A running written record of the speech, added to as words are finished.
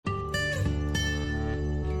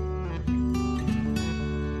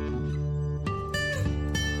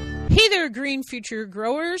Hey there, Green Future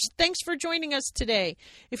Growers. Thanks for joining us today.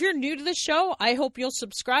 If you're new to the show, I hope you'll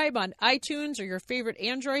subscribe on iTunes or your favorite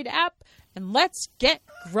Android app, and let's get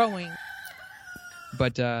growing.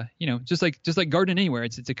 But just like gardening anywhere,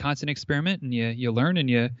 it's a constant experiment, and you learn and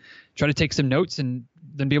you try to take some notes, and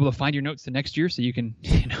then be able to find your notes the next year, so you can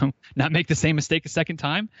not make the same mistake a second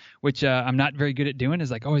time, which I'm not very good at doing. Is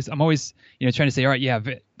like I'm always trying to say, all right, yeah,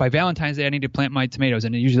 by Valentine's Day I need to plant my tomatoes,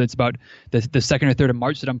 and usually it's about the second or third of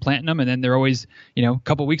March that I'm planting them, and then they're always a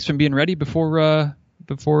couple weeks from being ready before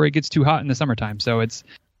it gets too hot in the summertime. So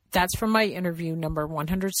That's from my interview number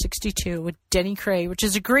 162 with Denny Cray, which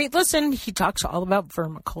is a great listen. He talks all about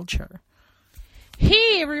vermiculture.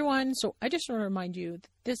 Hey, everyone. So I just want to remind you that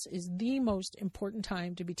this is the most important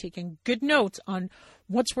time to be taking good notes on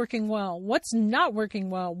what's working well, what's not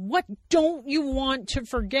working well, what don't you want to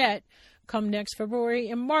forget come next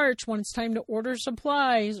February and March when it's time to order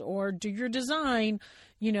supplies or do your design.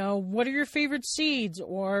 What are your favorite seeds,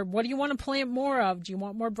 or what do you want to plant more of? Do you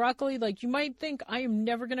want more broccoli? Like, you might think I am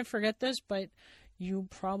never going to forget this, but you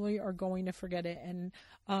probably are going to forget it. And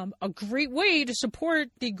a great way to support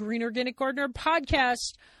the Green Organic Gardener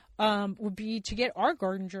podcast would be to get our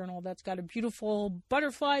garden journal. That's got a beautiful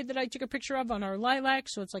butterfly that I took a picture of on our lilac.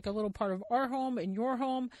 So it's like a little part of our home and your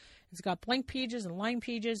home. It's got blank pages and line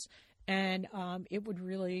pages, and it would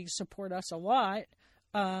really support us a lot.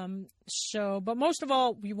 But most of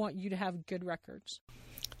all, we want you to have good records.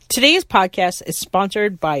 Today's podcast is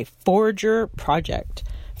sponsored by Forager Project,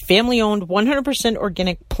 family-owned 100%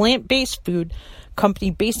 organic plant-based food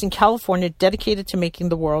company based in California, dedicated to making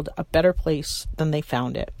the world a better place than they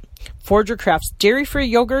found it. Forager crafts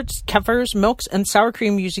dairy-free yogurts, kefirs, milks, and sour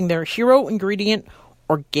cream using their hero ingredient,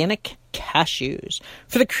 organic cashews,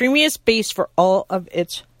 for the creamiest base for all of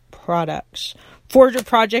its products. Forager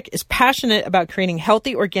Project is passionate about creating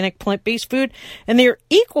healthy, organic, plant-based food, and they are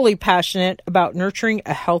equally passionate about nurturing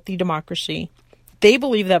a healthy democracy. They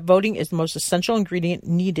believe that voting is the most essential ingredient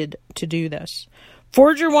needed to do this.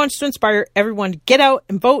 Forager wants to inspire everyone to get out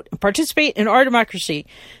and vote and participate in our democracy.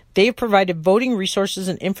 They've provided voting resources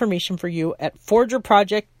and information for you at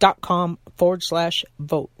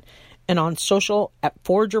foragerproject.com/vote and on social at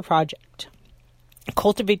Forager Project.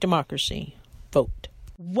 Cultivate democracy. Vote.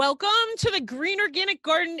 Welcome to the Green Organic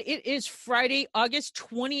Garden. It is Friday, August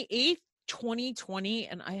 28th, 2020,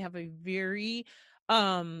 and I have a very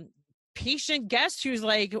patient guest who's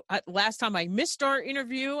like, last time I missed our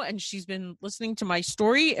interview, and she's been listening to my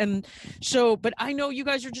story, but I know you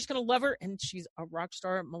guys are just going to love her, and she's a rock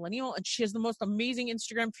star millennial, and she has the most amazing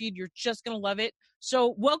Instagram feed. You're just going to love it.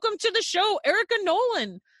 So welcome to the show, Erica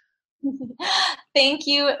Nolan. Thank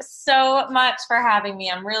you so much for having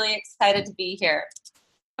me. I'm really excited to be here.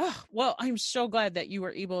 Oh, well, I'm so glad that you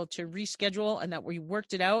were able to reschedule and that we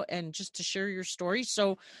worked it out and just to share your story.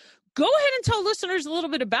 So go ahead and tell listeners a little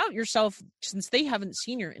bit about yourself, since they haven't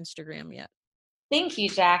seen your Instagram yet. Thank you,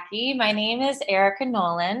 Jackie. My name is Erica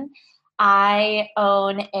Nolan. I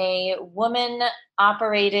own a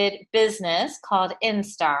woman-operated business called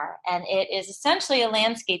Instar, and it is essentially a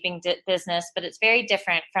landscaping business, but it's very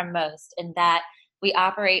different from most in that we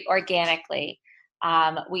operate organically.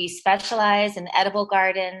 We specialize in edible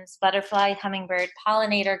gardens, butterfly, hummingbird,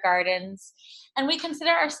 pollinator gardens, and we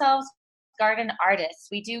consider ourselves garden artists.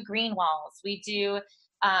 We do green walls. We do,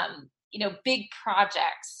 big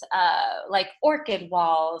projects like orchid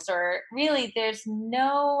walls, or really there's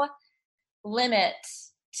no limit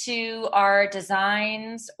to our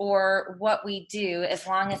designs or what we do as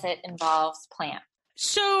long as it involves plants.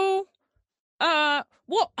 So, well,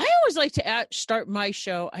 I always like to start my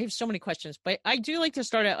show. I have so many questions, but I do like to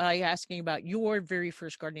start out by asking about your very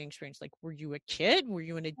first gardening experience. Like, were you a kid? Were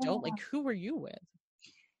you an adult? Like, who were you with?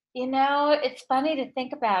 It's funny to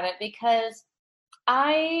think about it, because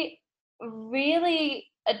I really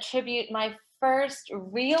attribute my first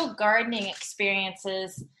real gardening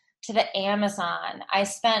experiences to the Amazon. I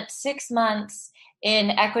spent 6 months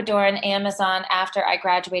in Ecuador and Amazon after I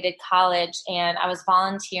graduated college, and I was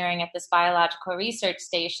volunteering at this biological research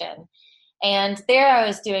station. And there I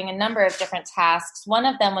was doing a number of different tasks. One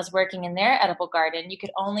of them was working in their edible garden. You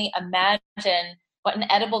could only imagine what an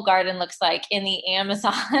edible garden looks like in the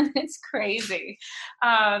Amazon. It's crazy.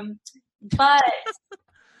 But,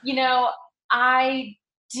 I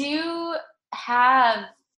do have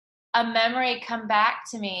a memory come back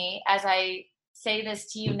to me as I say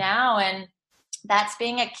this to you now, and that's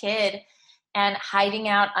being a kid and hiding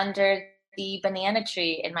out under the banana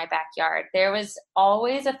tree in my backyard. There was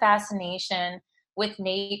always a fascination with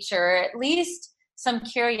nature, at least some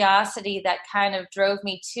curiosity that kind of drove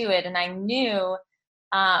me to it. And I knew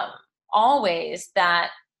always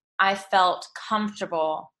that I felt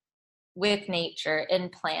comfortable with nature in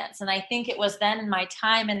plants. And I think it was then my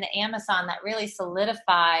time in the Amazon that really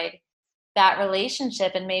solidified that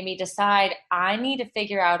relationship and made me decide I need to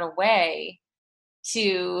figure out a way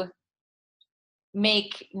to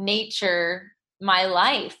make nature my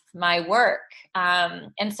life, my work.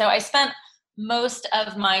 And so I spent most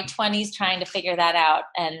of my 20s trying to figure that out.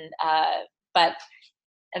 But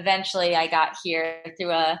eventually I got here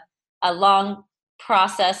through a long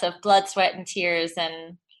process of blood, sweat, and tears.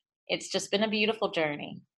 And it's just been a beautiful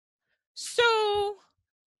journey. So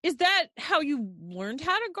is that how you learned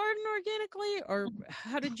how to garden organically, or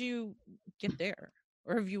how did you get there?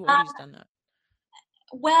 Or have you always done that?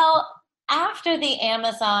 Well, after the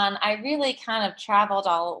Amazon, I really kind of traveled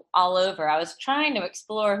all over. I was trying to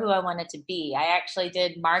explore who I wanted to be. I actually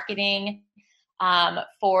did marketing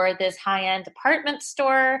for this high-end department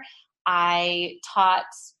store. I taught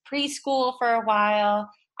preschool for a while.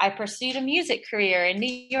 I pursued a music career in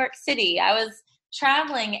New York City. I was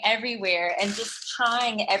traveling everywhere and just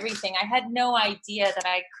trying everything. I had no idea that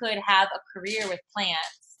I could have a career with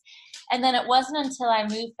plants. And then it wasn't until I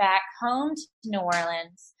moved back home to New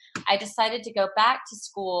Orleans, I decided to go back to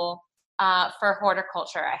school for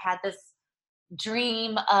horticulture. I had this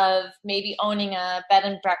dream of maybe owning a bed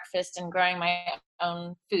and breakfast and growing my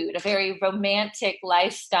own food, a very romantic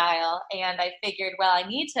lifestyle. And I figured, well, I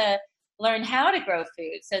need to learn how to grow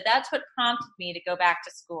food. So that's what prompted me to go back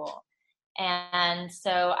to school. And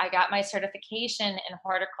so I got my certification in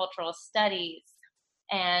horticultural studies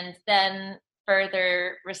and then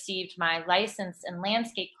further received my license in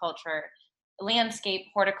landscape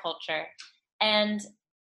horticulture. And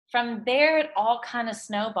from there, it all kind of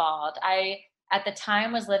snowballed. I, at the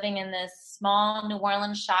time, was living in this small New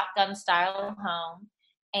Orleans shotgun style home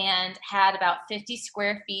and had about 50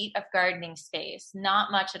 square feet of gardening space.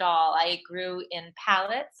 Not much at all. I grew in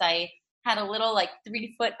pallets. I had a little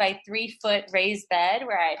 3 foot by 3 foot raised bed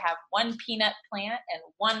where I'd have one peanut plant and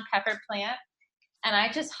one pepper plant. And I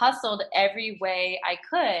just hustled every way I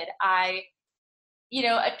could. I,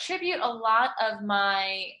 attribute a lot of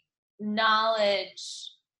my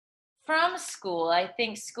knowledge from school. I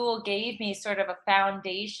think school gave me sort of a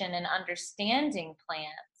foundation in understanding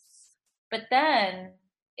plants. But then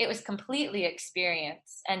it was completely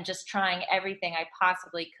experience and just trying everything I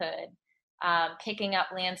possibly could. Picking up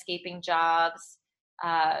landscaping jobs,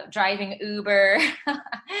 driving Uber,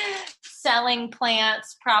 selling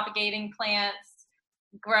plants, propagating plants,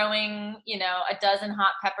 growing, a dozen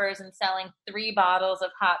hot peppers and selling 3 bottles of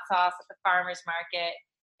hot sauce at the farmer's market.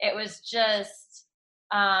 It was just,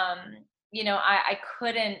 I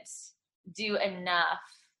couldn't do enough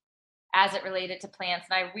as it related to plants.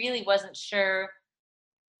 And I really wasn't sure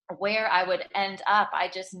where I would end up. I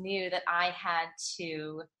just knew that I had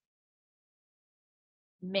to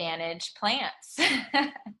manage plants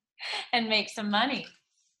and make some money.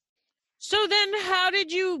 So then how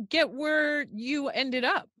did you get where you ended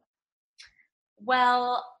up?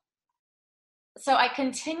 Well, so I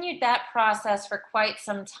continued that process for quite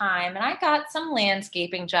some time, and I got some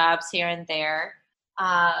landscaping jobs here and there.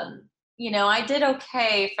 I did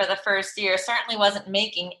okay for the first year. Certainly wasn't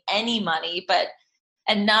making any money, but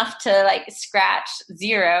enough to scratch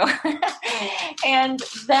zero. And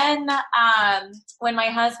then when my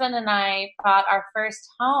husband and I bought our first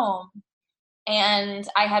home and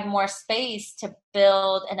I had more space to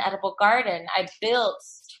build an edible garden, I built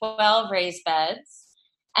 12 raised beds.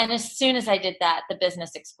 And as soon as I did that, the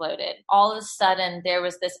business exploded. All of a sudden, there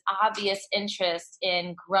was this obvious interest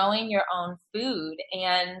in growing your own food.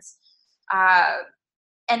 And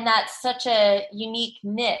that's such a unique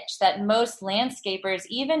niche that most landscapers,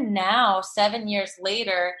 even now, 7 years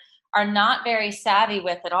later, are not very savvy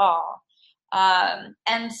with at all.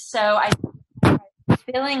 And so I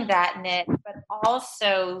filling that niche, but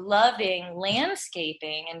also loving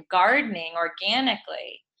landscaping and gardening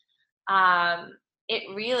organically. It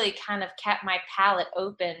really kind of kept my palate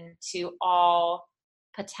open to all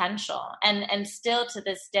potential. And still to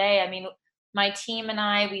this day, my team and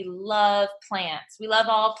I, we love plants. We love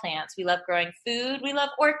all plants. We love growing food. We love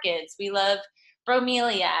orchids. We love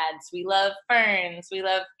bromeliads. We love ferns. We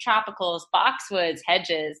love tropicals, boxwoods,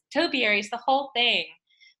 hedges, topiaries, the whole thing.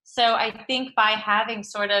 So I think by having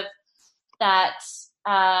sort of that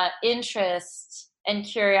interest and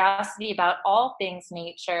curiosity about all things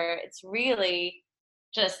nature, it's really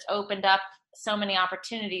just opened up so many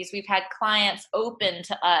opportunities. We've had clients open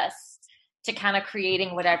to us to kind of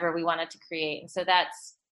creating whatever we wanted to create. And so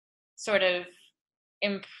that's sort of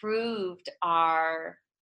improved our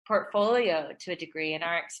portfolio to a degree and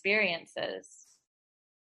our experiences.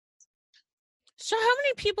 So how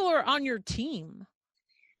many people are on your team?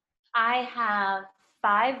 I have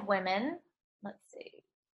 5 women. Let's see.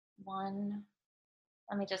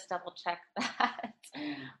 Let me just double check that.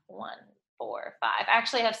 1, 4, 5.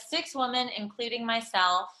 Actually, I have 6 women, including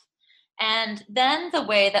myself. And then the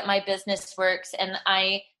way that my business works, and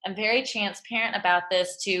I am very transparent about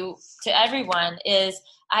this to everyone, is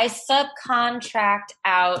I subcontract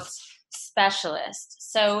out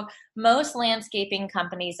specialists. So most landscaping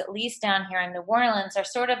companies, at least down here in New Orleans, are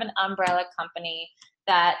sort of an umbrella company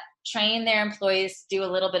that train their employees to do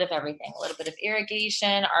a little bit of everything, a little bit of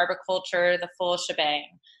irrigation, arboriculture, the full shebang.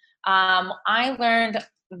 I learned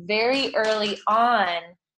very early on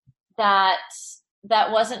that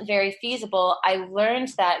wasn't very feasible. I learned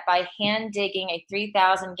that by hand digging a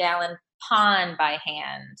 3,000 gallon pond by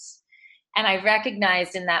hand. And I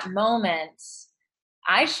recognized in that moment,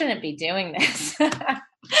 I shouldn't be doing this.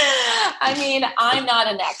 I mean, I'm not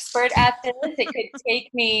an expert at this. It could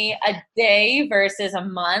take me a day versus a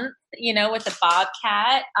month, with the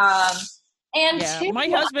Bobcat. My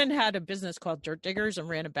husband had a business called Dirt Diggers and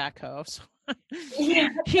ran a backhoe. So he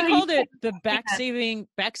called it the back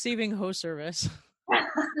saving hoe service.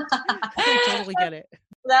 I totally get it.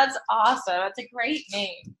 That's awesome. That's a great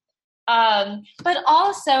name. But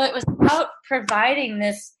also it was about providing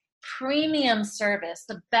this premium service,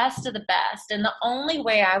 the best of the best. And the only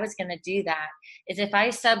way I was going to do that is if I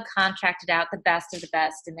subcontracted out the best of the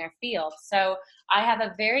best in their field. So I have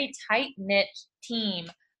a very tight-knit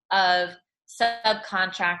team of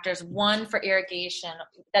subcontractors, one for irrigation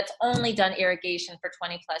that's only done irrigation for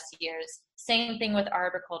 20 plus years. Same thing with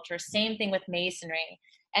arboriculture, same thing with masonry.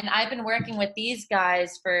 And I've been working with these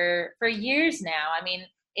guys for years now. I mean,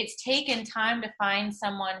 it's taken time to find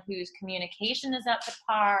someone whose communication is up to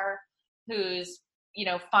par, whose,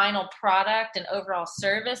 final product and overall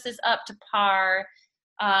service is up to par.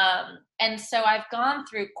 And so I've gone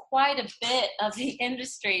through quite a bit of the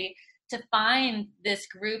industry to find this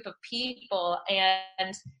group of people,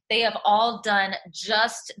 and they have all done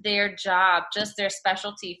just their job, just their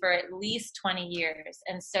specialty for at least 20 years.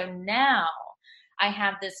 And so now I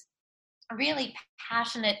have this really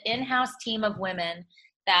passionate in-house team of women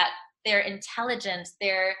that they're intelligent,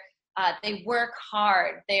 they work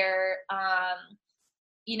hard,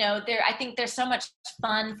 I think they're so much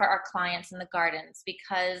fun for our clients in the gardens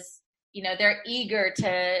because they're eager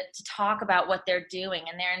to talk about what they're doing,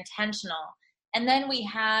 and they're intentional. And then we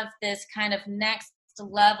have this kind of next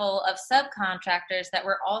level of subcontractors that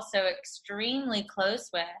we're also extremely close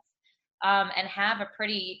with, and have a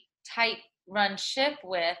pretty tight run ship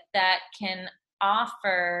with, that can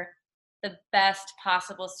offer the best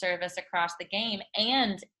possible service across the game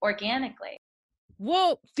and organically.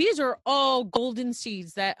 Well, these are all golden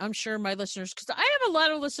seeds that I'm sure my listeners, because I have a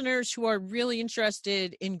lot of listeners who are really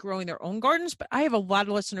interested in growing their own gardens, but I have a lot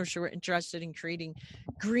of listeners who are interested in creating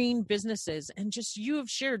green businesses. And just, you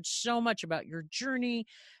have shared so much about your journey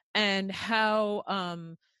and how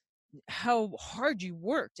hard you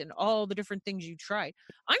worked and all the different things you tried.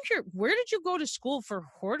 I'm sure, where did you go to school for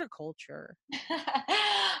horticulture?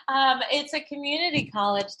 It's a community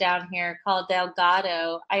college down here called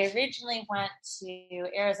Delgado. I originally went to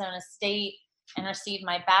Arizona State and received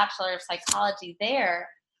my Bachelor of Psychology there.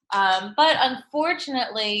 But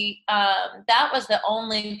unfortunately, that was the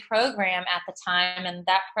only program at the time, and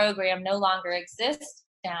that program no longer exists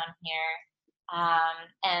down here.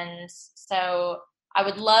 And so I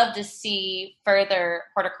would love to see further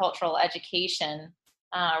horticultural education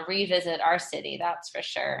revisit our city, that's for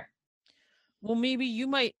sure. Well, maybe you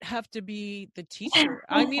might have to be the teacher.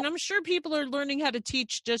 I mean, I'm sure people are learning how to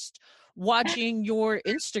teach just watching your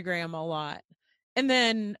Instagram a lot. And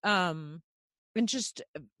then, and just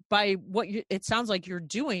by what it sounds like you're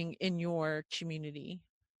doing in your community.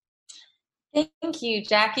 Thank you,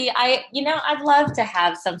 Jackie. I'd love to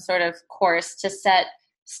have some sort of course to set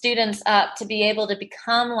students up to be able to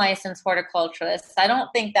become licensed horticulturalists. I don't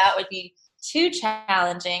think that would be too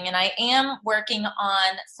challenging, and I am working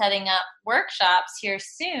on setting up workshops here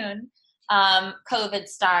soon, COVID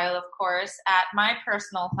style, of course, at my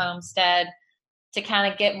personal homestead to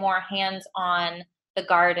kind of get more hands on the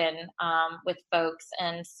garden with folks.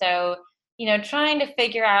 And so, trying to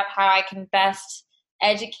figure out how I can best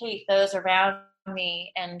educate those around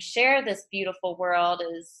me and share this beautiful world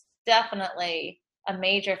is definitely a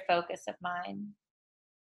major focus of mine.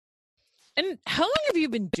 And how long have you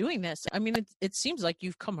been doing this? I mean, it seems like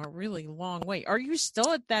you've come a really long way. Are you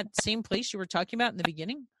still at that same place you were talking about in the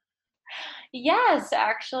beginning? Yes,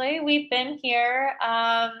 actually. We've been here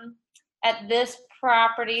at this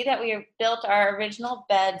property that we built our original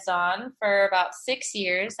beds on for about 6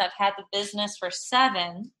 years. I've had the business for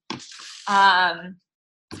 7.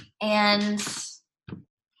 And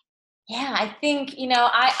Yeah, I think,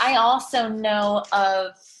 I also know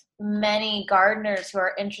of many gardeners who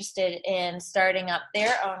are interested in starting up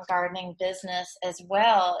their own gardening business as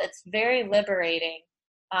well. It's very liberating,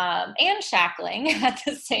 and shackling at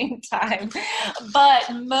the same time,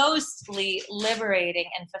 but mostly liberating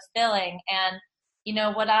and fulfilling. And,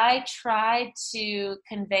 what I try to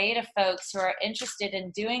convey to folks who are interested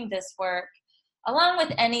in doing this work, along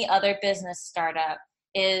with any other business startup,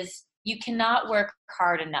 is you cannot work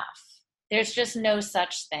hard enough. There's just no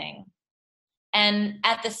such thing. And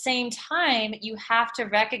at the same time, you have to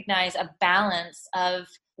recognize a balance of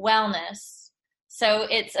wellness. So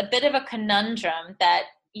it's a bit of a conundrum that,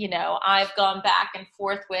 I've gone back and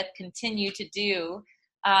forth with, continue to do.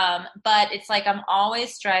 But it's like I'm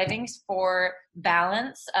always striving for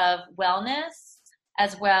balance of wellness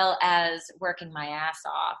as well as working my ass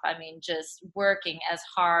off. I mean, just working as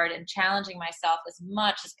hard and challenging myself as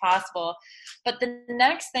much as possible. But the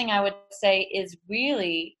next thing I would say is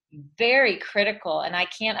really very critical, and I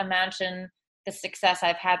can't imagine the success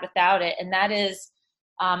I've had without it, and that is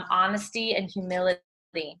honesty and humility.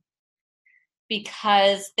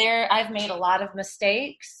 Because I've made a lot of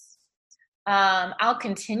mistakes. I'll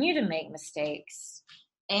continue to make mistakes,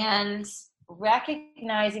 and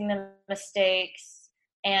recognizing the mistakes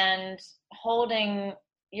and holding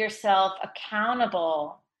yourself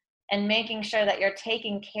accountable and making sure that you're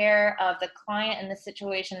taking care of the client and the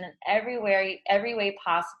situation in every way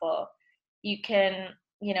possible. You can,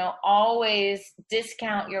 always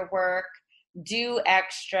discount your work, do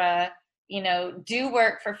extra, do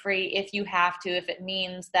work for free if you have to, if it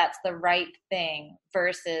means that's the right thing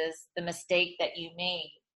versus the mistake that you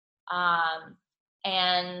made.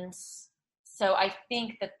 And so I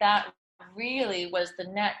think that really was the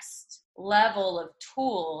next level of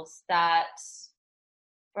tools that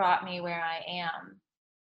brought me where I am.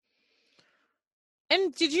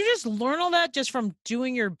 And did you just learn all that just from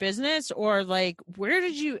doing your business, or like, where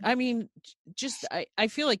did you, I mean, just, I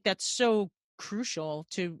feel like that's so crucial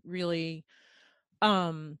to really,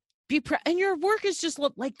 and your work is just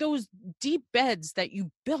like those deep beds that you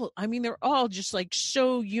built. I mean, they're all just like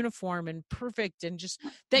so uniform and perfect, and just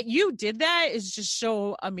that you did that is just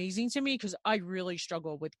so amazing to me, because I really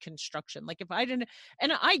struggle with construction. Like, if I didn't,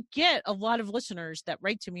 and I get a lot of listeners that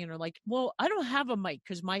write to me and are like, well, I don't have a mic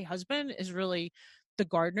because my husband is really the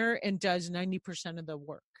gardener and does 90% of the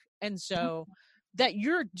work. And so that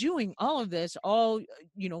you're doing all of this, all,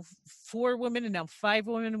 4 women and now 5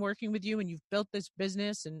 women working with you, and you've built this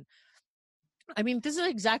business. And I mean, this is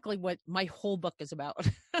exactly what my whole book is about.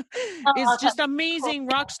 It's just amazing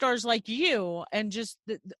rock stars like you, and just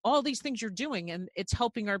all these things you're doing, and it's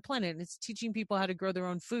helping our planet, and it's teaching people how to grow their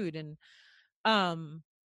own food. And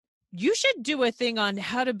you should do a thing on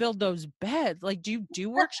how to build those beds. Like, do you do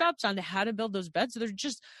workshops on how to build those beds? They're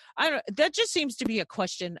just, that just seems to be a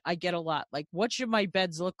question I get a lot. Like, what should my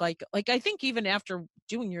beds look like? Like, I think even after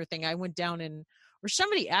doing your thing, I went down or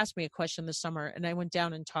somebody asked me a question this summer, and I went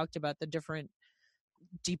down and talked about the different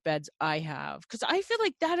deep beds I have. Cause I feel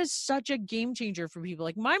like that is such a game changer for people.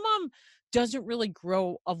 Like, my mom doesn't really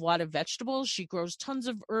grow a lot of vegetables. She grows tons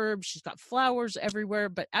of herbs. She's got flowers everywhere,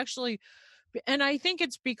 but actually, and I think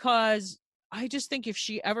it's because I just think if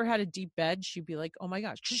she ever had a deep bed, she'd be like, oh my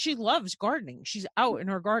gosh, because she loves gardening. She's out in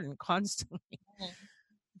her garden constantly. Mm-hmm.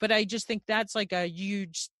 But I just think that's like a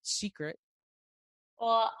huge secret.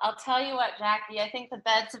 Well, I'll tell you what, Jackie, I think the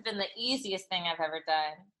beds have been the easiest thing I've ever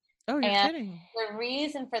done. Oh, you're kidding. The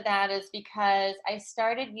reason for that is because I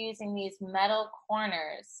started using these metal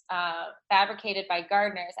corners fabricated by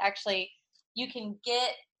gardeners. Actually, you can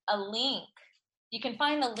get a link. You can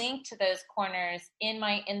find the link to those corners in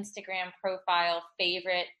my Instagram profile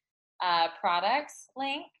favorite products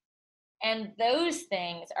link. And those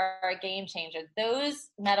things are a game changer. Those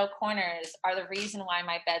metal corners are the reason why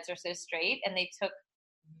my beds are so straight, and they took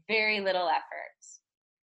very little effort.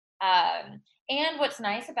 And what's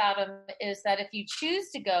nice about them is that if you choose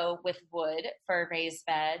to go with wood for raised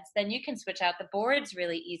beds, then you can switch out the boards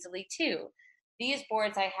really easily too. These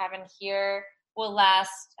boards I have in here will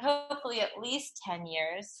last hopefully at least 10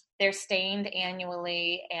 years. They're stained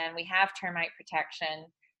annually, and we have termite protection.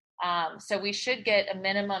 So we should get a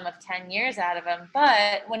minimum of 10 years out of them.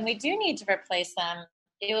 But when we do need to replace them,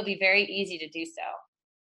 it will be very easy to do so.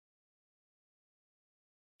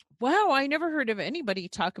 Wow, I never heard of anybody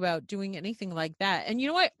talk about doing anything like that. And you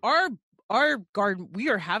know what? Our garden, we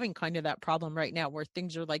are having kind of that problem right now, where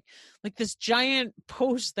things are like this giant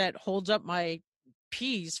post that holds up my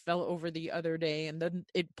peas fell over the other day, and then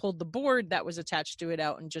it pulled the board that was attached to it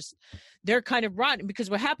out, and just they're kind of rotten, because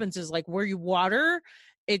what happens is, like, where you water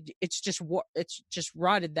it's just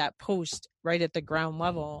rotted that post right at the ground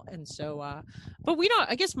level. And so, but we don't,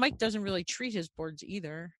 I guess Mike doesn't really treat his boards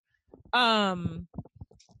either. But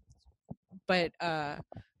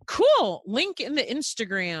cool. Link in the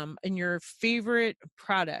Instagram and your favorite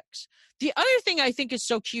products. The other thing I think is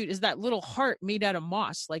so cute is that little heart made out of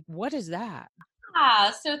moss. Like, what is that?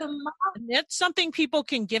 So the moss. That's something people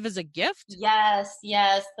can give as a gift? Yes.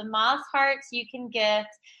 The moss hearts you can get.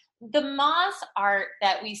 The moss art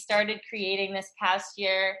that we started creating this past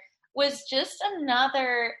year was just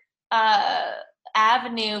another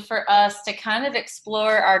avenue for us to kind of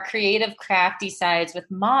explore our creative, crafty sides with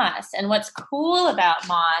moss. And what's cool about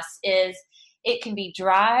moss is it can be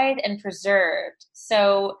dried and preserved.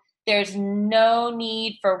 So there's no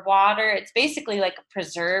need for water. It's basically like a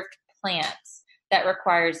preserved plant that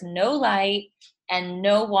requires no light and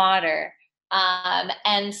no water.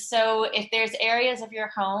 And so if there's areas of your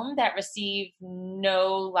home that receive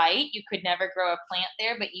no light, you could never grow a plant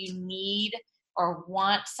there, but you need or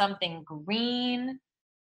want something green,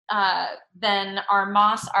 then our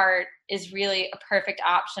moss art is really a perfect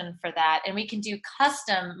option for that. And we can do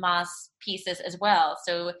custom moss pieces as well.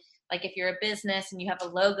 So like if you're a business and you have a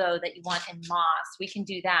logo that you want in moss, we can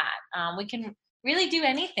do that. We can really do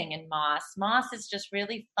anything in moss. Moss is just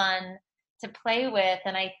really fun to play with.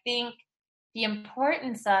 And I think the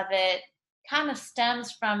importance of it kind of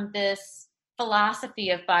stems from this philosophy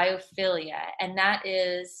of biophilia, and that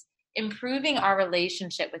is improving our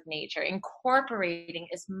relationship with nature, incorporating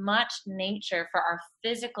as much nature for our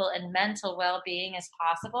physical and mental well-being as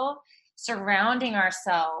possible, surrounding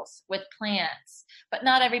ourselves with plants. But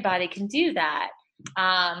not everybody can do that.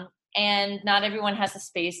 And not everyone has the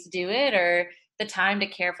space to do it or the time to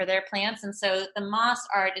care for their plants. And so the moss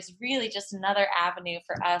art is really just another avenue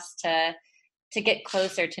for us to get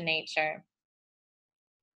closer to nature.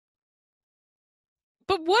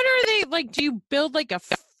 But what are they like? Do you build like a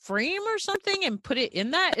frame or something and put it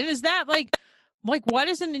in that? And is that like why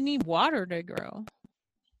doesn't it need water to grow?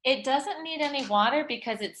 It doesn't need any water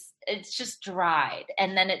because it's just dried,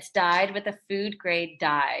 and then it's dyed with a food grade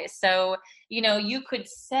dye. So, you could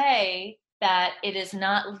say that it is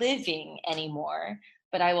not living anymore,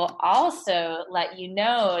 but I will also let you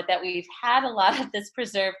know that we've had a lot of this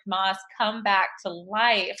preserved moss come back to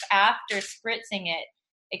life after spritzing it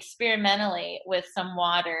experimentally with some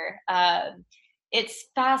water. It's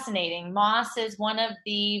fascinating. Moss is one of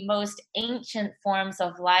the most ancient forms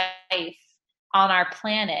of life on our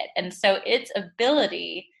planet. And so its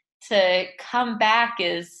ability to come back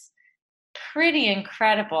is pretty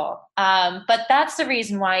incredible. But that's the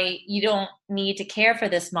reason why you don't need to care for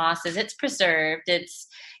this moss is it's preserved. It's,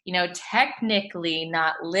 technically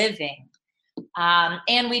not living.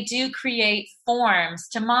 And we do create forms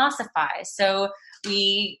to mossify. So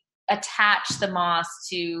we attach the moss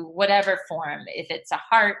to whatever form, if it's a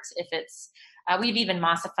heart, if it's, we've even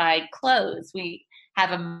mossified clothes. We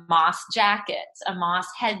have a moss jacket, a moss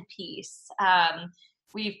headpiece.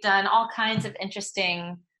 We've done all kinds of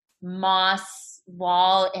interesting moss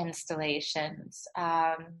wall installations.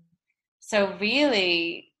 So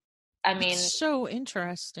really, I mean, it's so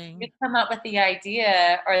interesting. You come up with the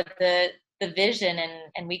idea or the vision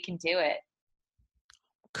and we can do it.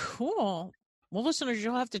 Cool. Well, listeners,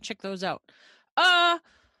 you'll have to check those out. Well,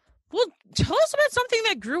 tell us about something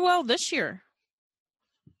that grew well this year.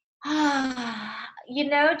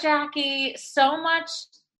 Jackie, so much,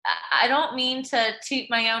 I don't mean to toot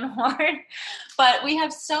my own horn, but we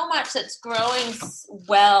have so much that's growing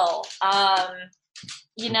well.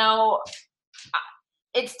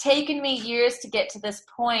 It's taken me years to get to this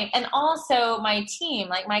point. And also my team,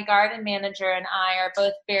 like my garden manager and I are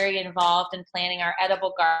both very involved in planning our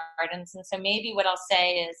edible gardens. And so maybe what I'll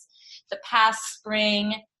say is the past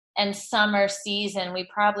spring and summer season, we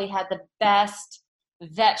probably had the best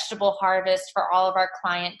vegetable harvest for all of our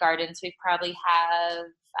client gardens. We probably have,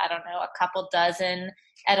 a couple dozen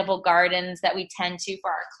edible gardens that we tend to for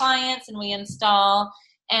our clients and we install.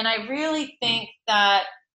 And I really think that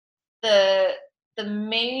the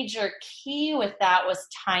major key with that was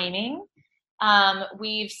timing.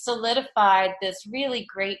 We've solidified this really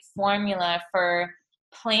great formula for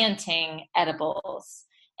planting edibles.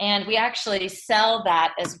 And we actually sell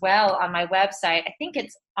that as well on my website. I think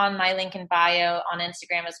it's on my link in bio on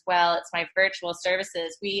Instagram as well. It's my virtual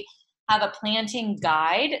services. We have a planting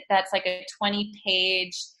guide that's like a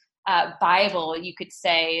 20-page Bible, you could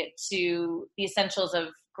say, to the essentials of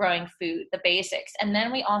growing food, the basics. And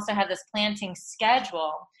then we also have this planting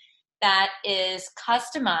schedule that is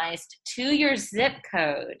customized to your zip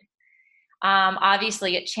code.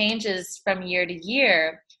 Obviously, it changes from year to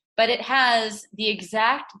year, but it has the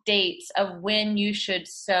exact dates of when you should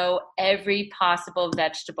sow every possible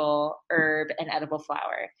vegetable, herb, and edible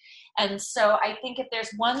flower. And so I think if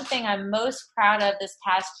there's one thing I'm most proud of this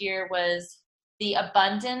past year was the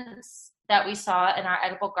abundance that we saw in our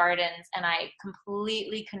edible gardens, and I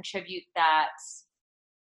completely contribute that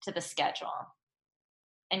to the schedule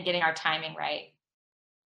and getting our timing right.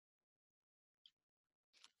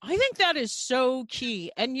 I think that is so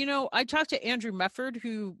key. And, you know, I talked to Andrew Mefford,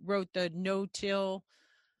 who wrote the No-Till,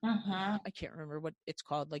 I can't remember what it's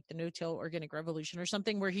called, like the No-Till Organic Revolution or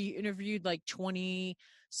something, where he interviewed like 20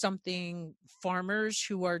 something farmers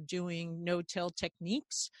who are doing no-till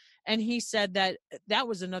techniques. And he said that that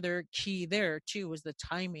was another key there too, was the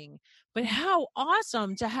timing. But how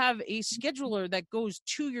awesome to have a scheduler that goes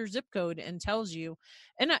to your zip code and tells you.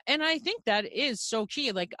 And I think that is so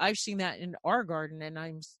key. Like I've seen that in our garden, and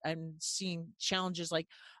I'm seeing challenges. Like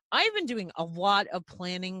I've been doing a lot of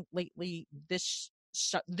planning lately this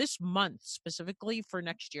month specifically for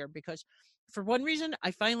next year, because for one reason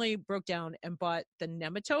I finally broke down and bought the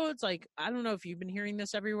nematodes. Like I don't know if you've been hearing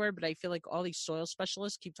this everywhere, but I feel like all these soil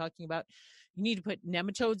specialists keep talking about you need to put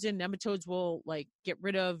nematodes in. Nematodes will like get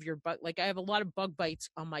rid of your bug. Like I have a lot of bug bites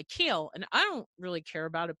on my kale, and I don't really care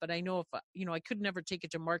about it, but I know if I could never take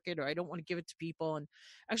it to market, or I don't want to give it to people. And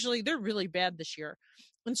actually they're really bad this year.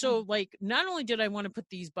 And so like not only did I want to put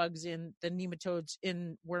these bugs in, the nematodes,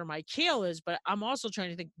 in where my kale is, but I'm also trying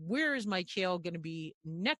to think, where is my kale going to be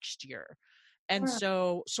next year? And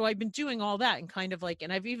so I've been doing all that, and kind of like,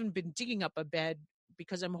 and I've even been digging up a bed,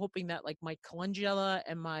 because I'm hoping that like my calendula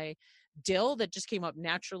and my dill that just came up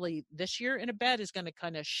naturally this year in a bed is going to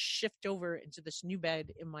kind of shift over into this new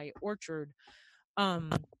bed in my orchard.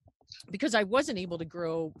 Because I wasn't able to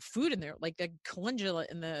grow food in there, like the calendula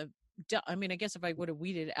and I mean, I guess if I would have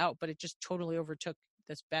weeded it out, but it just totally overtook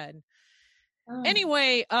this bed.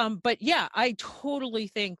 Anyway, but yeah, I totally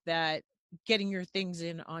think that getting your things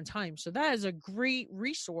in on time. So that is a great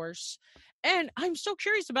resource. And I'm so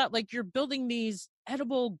curious about, like, you're building these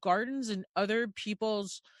edible gardens and other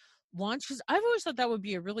people's launch, because I've always thought that would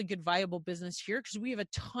be a really good viable business here, because we have a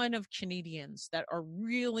ton of Canadians that are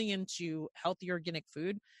really into healthy organic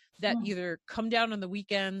food that either come down on the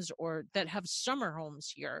weekends or that have summer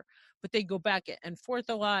homes here, but they go back and forth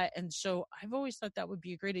a lot. And so I've always thought that would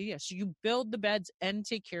be a great idea. So you build the beds and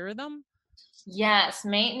take care of them? Yes,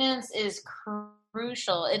 maintenance is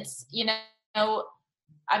crucial. It's, I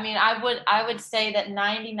mean, I would say that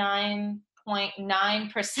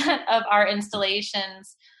 99.9% of our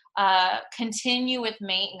installations continue with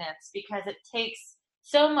maintenance, because it takes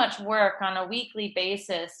so much work on a weekly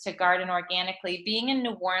basis to garden organically. Being in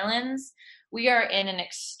New Orleans, we are in an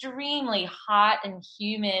extremely hot and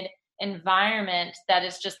humid environment that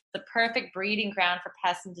is just the perfect breeding ground for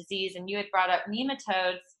pests and disease. And you had brought up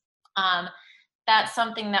nematodes. That's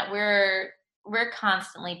something that we're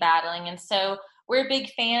constantly battling. And so we're big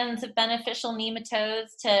fans of beneficial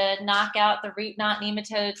nematodes to knock out the root knot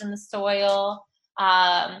nematodes in the soil.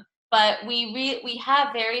 But we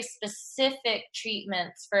have very specific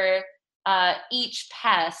treatments for each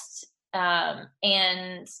pest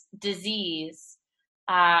and disease.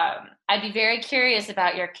 I'd be very curious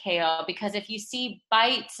about your kale, because if you see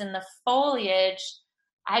bites in the foliage,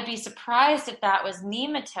 I'd be surprised if that was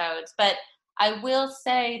nematodes. But I will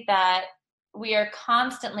say that we are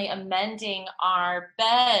constantly amending our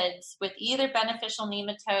beds with either beneficial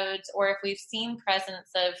nematodes, or if we've seen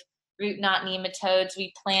presence of root knot nematodes,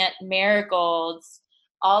 we plant marigolds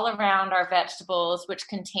all around our vegetables, which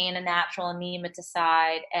contain a natural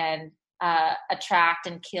nematicide and attract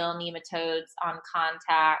and kill nematodes on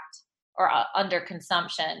contact or under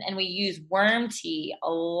consumption. And we use worm tea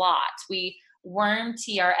a lot. We worm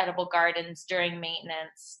tea our edible gardens during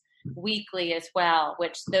maintenance weekly as well,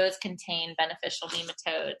 which those contain beneficial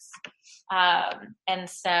nematodes. And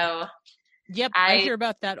so yep, I hear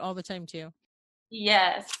about that all the time too.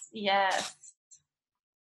 Yes.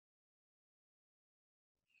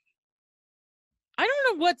 I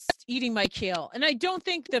don't know what's eating my kale, and I don't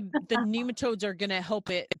think the nematodes are going to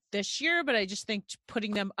help it this year, but I just think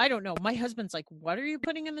putting them, I don't know. My husband's like, what are you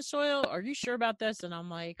putting in the soil? Are you sure about this? And I'm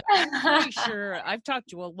like, I'm pretty sure. I've talked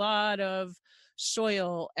to a lot of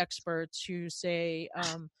soil experts who say,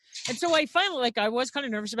 and so I finally, like, I was kind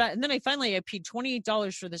of nervous about it. And then I paid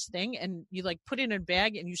 $28 for this thing, and you like put it in a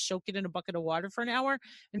bag and you soak it in a bucket of water for an hour.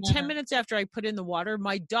 And 10 minutes after I put in the water,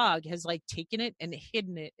 my dog has like taken it and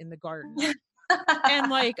hidden it in the garden. And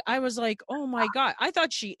like, I was like, oh my God, I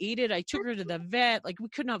thought she ate it. I took her to the vet. Like, we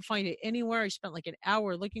could not find it anywhere. I spent like an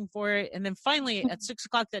hour looking for it. And then finally at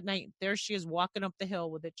 6:00 that night, there she is walking up the hill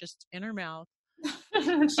with it just in her mouth.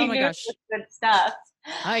 Oh my gosh. Good stuff.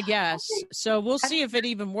 I guess. So we'll see if it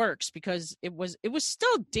even works, because it was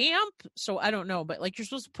still damp. So I don't know, but like, you're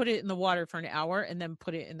supposed to put it in the water for an hour and then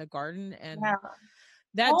put it in the garden, and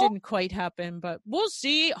that didn't quite happen, but we'll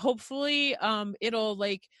see. Hopefully, it'll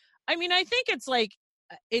like, I mean, I think it's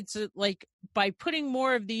like by putting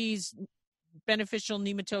more of these beneficial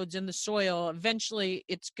nematodes in the soil, eventually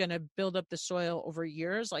it's going to build up the soil over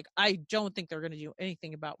years. Like, I don't think they're going to do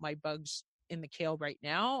anything about my bugs in the kale right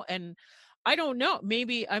now. And I don't know,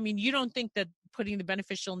 maybe, I mean, you don't think that putting the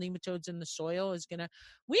beneficial nematodes in the soil is going to,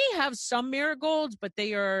 we have some marigolds, but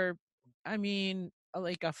they are, I mean,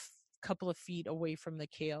 like a couple of feet away from the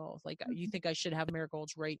kale. Like, you think I should have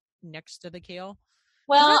marigolds right next to the kale?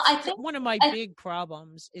 Well, I think one of my big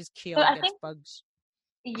problems is kale gets bugs.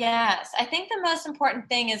 Yes, I think the most important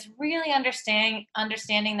thing is really understanding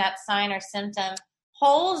that sign or symptom.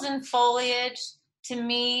 Holes in foliage, to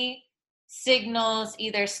me, signals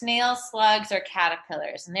either snails, slugs, or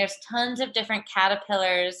caterpillars. And there's tons of different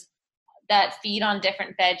caterpillars that feed on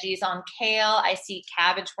different veggies. On kale, I see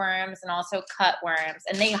cabbage worms and also cutworms,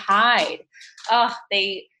 and they hide. Oh,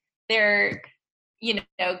 they're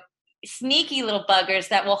sneaky little buggers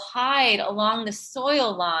that will hide along the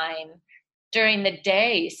soil line during the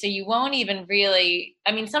day. So you won't even really,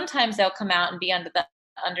 I mean, sometimes they'll come out and be under the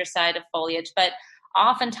underside of foliage, but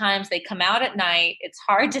oftentimes they come out at night. It's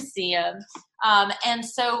hard to see them. And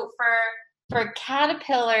so for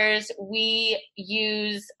caterpillars, we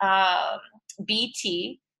use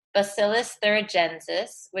BT, Bacillus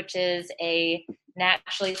thuringiensis, which is a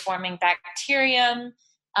naturally forming bacterium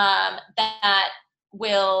that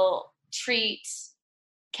will treat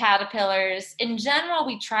caterpillars. In general,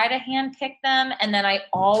 we try to hand pick them, and then I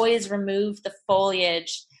always remove the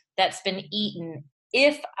foliage that's been eaten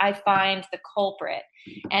if I find the culprit.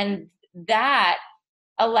 And that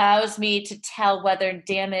allows me to tell whether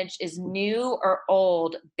damage is new or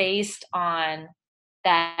old based on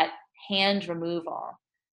that hand removal.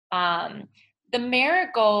 The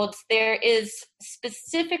marigolds, there is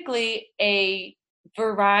specifically a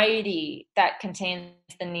variety that contains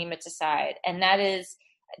the nematicide, and that is,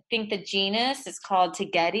 I think the genus is called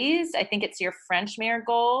Tagetes. I think it's your French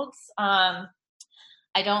marigolds. I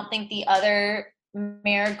don't think the other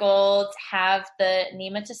marigolds have the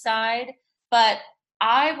nematicide, but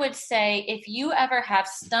I would say if you ever have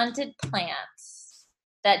stunted plants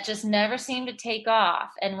that just never seem to take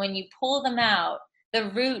off, and when you pull them out,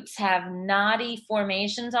 the roots have knotty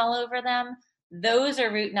formations all over them, those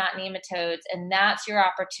are root knot nematodes, and that's your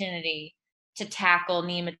opportunity to tackle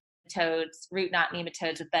root knot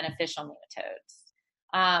nematodes with beneficial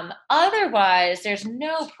nematodes. Otherwise, there's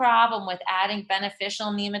no problem with adding beneficial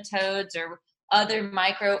nematodes or other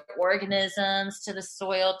microorganisms to the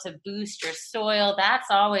soil to boost your soil. That's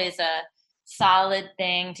always a solid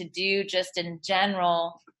thing to do just in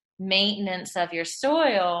general maintenance of your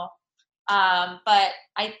soil. But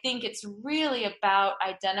I think it's really about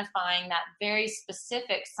identifying that very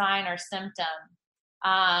specific sign or symptom,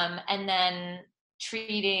 and then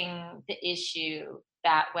treating the issue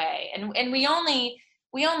that way. And we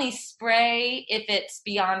only spray if it's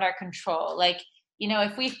beyond our control. Like,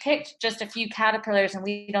 if we've picked just a few caterpillars and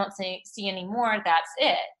we don't see any more, that's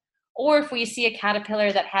it. Or if we see a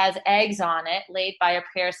caterpillar that has eggs on it laid by a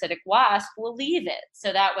parasitic wasp, we'll leave it.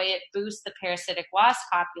 So that way it boosts the parasitic wasp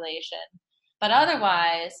population. But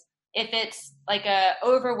otherwise, if it's like a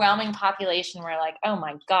overwhelming population where like, oh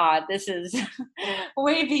my God, this is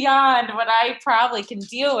way beyond what I probably can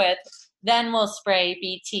deal with, then we'll spray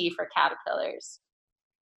BT for caterpillars.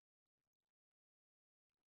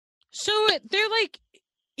 So they're like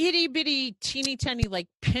itty bitty, teeny tiny, like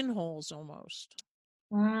pinholes almost,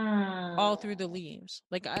 all through the leaves.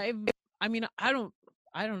 Like I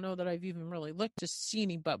don't know that I've even really looked to see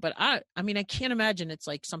any, but I mean, I can't imagine it's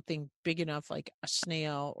like something big enough, like a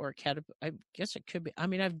snail or a caterpillar. I guess it could be. I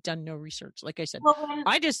mean, I've done no research. Like I said,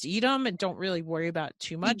 I just eat them and don't really worry about it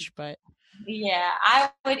too much, but. Yeah, I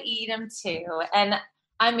would eat them too. And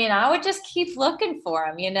I mean, I would just keep looking for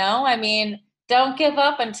them, I mean, don't give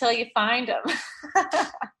up until you find them.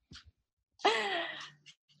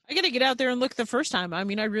 I got to get out there and look the first time. I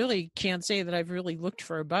mean, I really can't say that I've really looked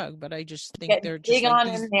for a bug, but I just think they're just dig on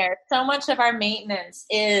in there. So much of our maintenance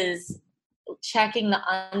is checking the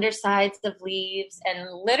undersides of leaves and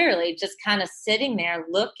literally just kind of sitting there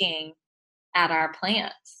looking at our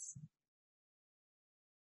plants.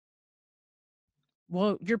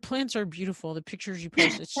 Well, your plants are beautiful. The pictures you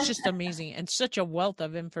post, it's just amazing and such a wealth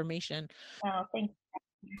of information. Oh, thank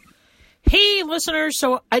you. Hey, listeners.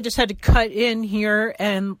 So I just had to cut in here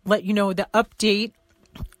and let you know the update.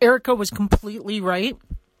 Erica was completely right.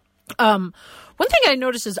 One thing I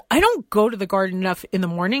noticed is I don't go to the garden enough in the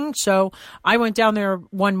morning. So I went down there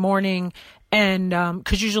one morning and,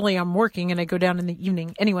 cause usually I'm working and I go down in the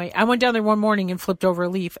evening. Anyway, I went down there one morning and flipped over a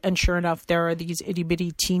leaf, and sure enough, there are these itty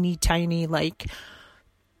bitty teeny tiny, like,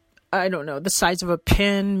 I don't know, the size of a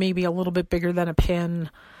pin, maybe a little bit bigger than a pin,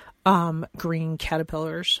 green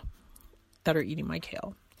caterpillars that are eating my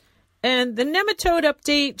kale. And the nematode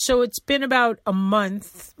update, so it's been about a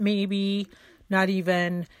month, maybe not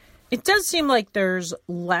even. It does seem like there's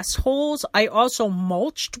less holes. I also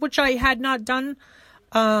mulched, which I had not done,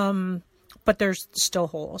 but there's still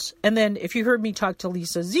holes. And then if you heard me talk to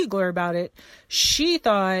Lisa Ziegler about it, she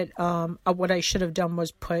thought what I should have done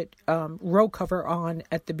was put row cover on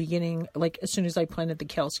at the beginning, like as soon as I planted the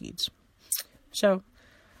kale seeds. So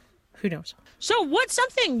who knows? So what's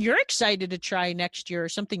something you're excited to try next year, or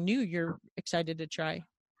something new you're excited to try?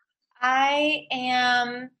 I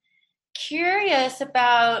am curious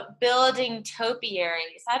about building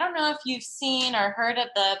topiaries. I don't know if you've seen or heard of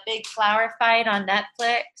the big flower fight on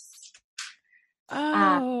Netflix.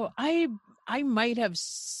 Oh, I might have.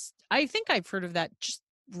 I think I've heard of that just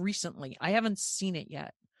recently. I haven't seen it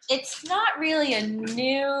yet. It's not really a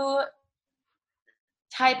new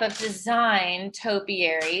type of design,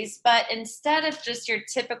 topiaries, but instead of just your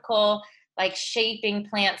typical like shaping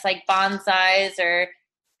plants like bonsais or,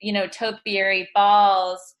 you know, topiary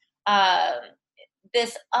balls,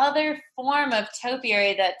 this other form of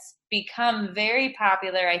topiary that's become very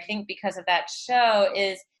popular, I think because of that show,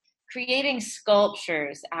 is creating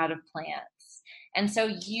sculptures out of plants. And so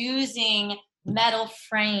using metal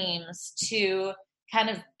frames to kind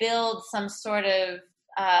of build some sort of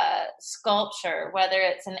sculpture, whether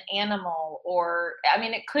it's an animal or, I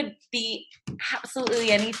mean, it could be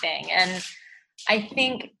absolutely anything. And I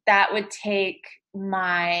think that would take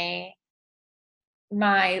my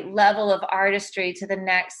level of artistry to the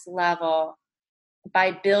next level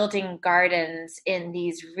by building gardens in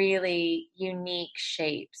these really unique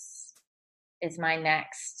shapes is my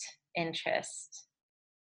next interest.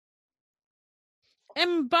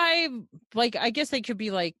 And by, like, I guess they could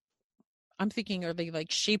be like, I'm thinking, are they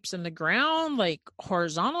like shapes in the ground, like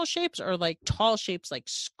horizontal shapes, or like tall shapes, like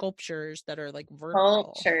sculptures that are like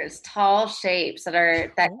vertical? Sculptures, tall shapes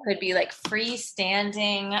that could be like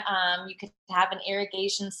freestanding. You could have an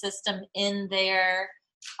irrigation system in there.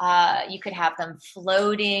 You could have them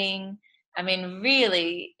floating. I mean,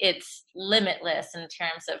 really, it's limitless in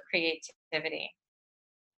terms of creativity.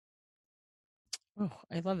 Oh,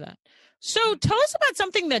 I love that. So tell us about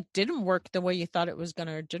something that didn't work the way you thought it was going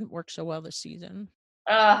to, or didn't work so well this season.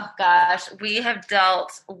 Oh, gosh. We have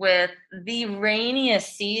dealt with the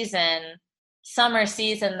rainiest summer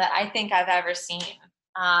season that I think I've ever seen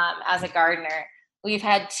as a gardener. We've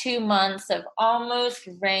had 2 months of almost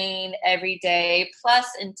rain every day, plus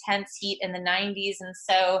intense heat in the 90s. And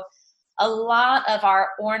so a lot of our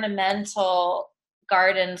ornamental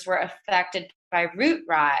gardens were affected by root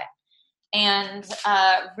rot. And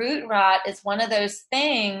root rot is one of those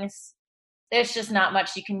things, there's just not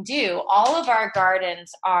much you can do. All of our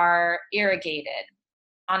gardens are irrigated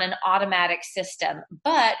on an automatic system,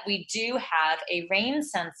 but we do have a rain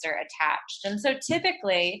sensor attached. And so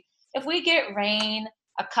typically, if we get rain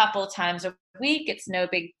a couple times a week, it's no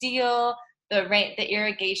big deal. The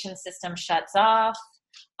irrigation system shuts off,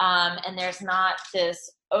 and there's not this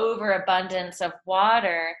overabundance of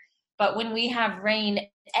water. But when we have rain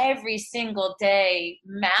every single day,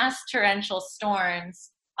 mass torrential storms,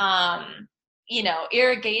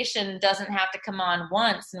 irrigation doesn't have to come on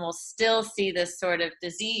once, and we'll still see this sort of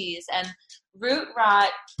disease. And root rot,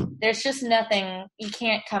 there's just nothing, you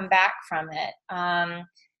can't come back from it.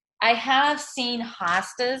 I have seen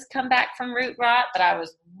hostas come back from root rot, but I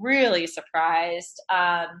was really surprised.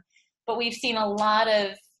 But we've seen a lot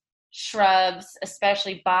of shrubs,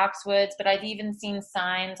 especially boxwoods, but I've even seen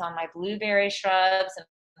signs on my blueberry shrubs and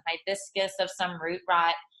hibiscus of some root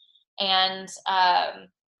rot. And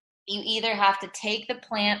you either have to take the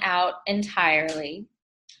plant out entirely,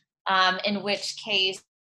 in which case,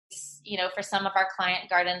 for some of our client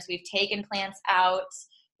gardens, we've taken plants out,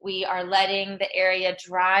 we are letting the area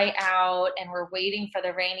dry out, and we're waiting for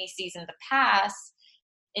the rainy season to pass,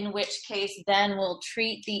 in which case then we'll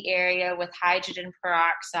treat the area with hydrogen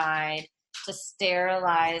peroxide to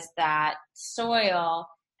sterilize that soil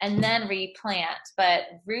and then replant. But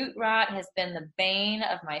root rot has been the bane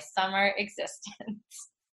of my summer existence.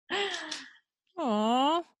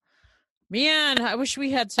 Aw, man, I wish we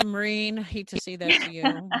had some rain. I hate to say that to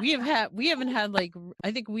you. We haven't had, like,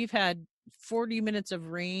 I think we've had 40 minutes of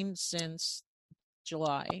rain since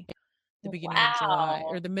July. The beginning of July,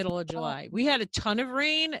 or the middle of July. We had a ton of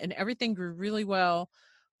rain and everything grew really well.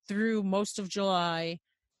 through most of July,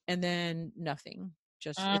 and then nothing.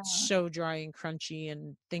 Just it's so dry and crunchy,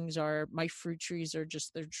 and my fruit trees are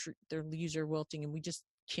just their leaves are wilting, and we just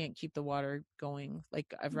can't keep the water going.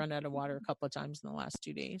 Like I've run out of water a couple of times in the last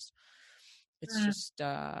 2 days. It's just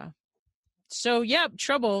so yeah,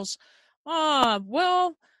 troubles.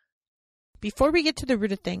 Well, before we get to the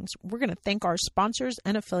root of things, we're going to thank our sponsors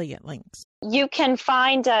and affiliate links. You can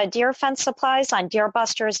find deer fence supplies on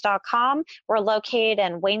deerbusters.com. We're located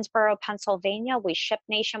in Waynesboro, Pennsylvania. We ship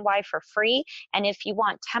nationwide for free. And if you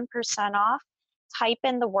want 10% off, type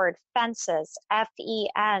in the word fences,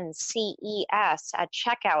 FENCES, at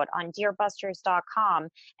checkout on deerbusters.com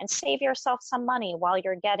and save yourself some money while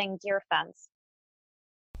you're getting deer fence.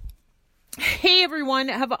 Hey everyone,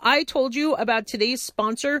 have I told you about today's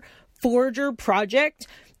sponsor, Forager Project?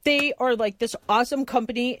 They are like this awesome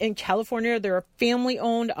company in California. They're a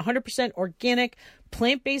family-owned, 100% organic,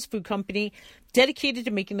 plant-based food company dedicated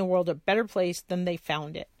to making the world a better place than they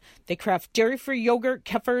found it. They craft dairy-free yogurt,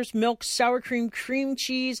 kefirs, milk, sour cream, cream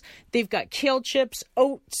cheese. They've got kale chips,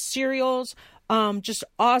 oats, cereals, just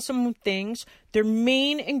awesome things. Their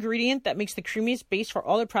main ingredient that makes the creamiest base for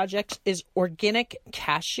all their projects is organic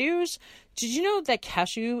cashews. Did you know that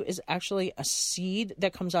cashew is actually a seed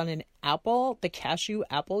that comes on an apple? The cashew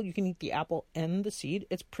apple, you can eat the apple and the seed.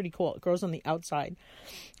 It's pretty cool. It grows on the outside.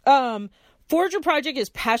 Forager Project is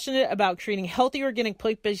passionate about creating healthy, organic,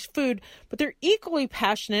 plant-based food, but they're equally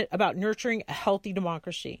passionate about nurturing a healthy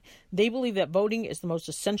democracy. They believe that voting is the most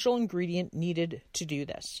essential ingredient needed to do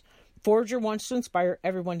this. Forager wants to inspire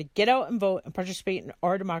everyone to get out and vote and participate in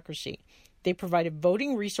our democracy. They provided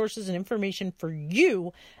voting resources and information for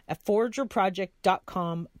you at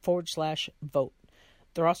foragerproject.com/vote.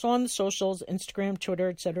 They're also on the socials, Instagram, Twitter,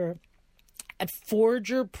 etc. at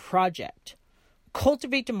Forager Project.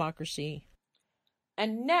 Cultivate democracy.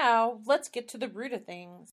 And now let's get to the root of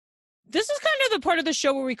things. This is kind of the part of the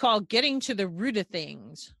show where we call getting to the root of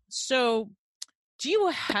things. So do you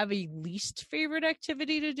have a least favorite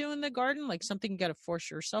activity to do in the garden? Like something you got to force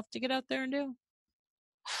yourself to get out there and do?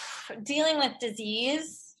 Dealing with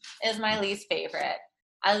disease is my least favorite.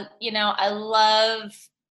 I love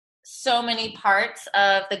so many parts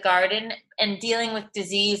of the garden, and dealing with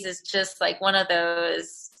disease is just like one of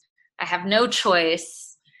those, I have no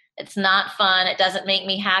choice. It's not fun. It doesn't make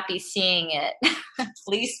me happy seeing it.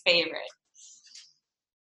 Least favorite.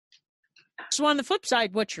 So on the flip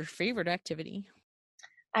side, what's your favorite activity?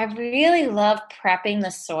 I really love prepping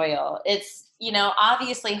the soil. It's,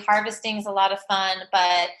 obviously harvesting is a lot of fun,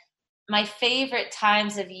 but my favorite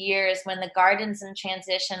times of year is when the garden's in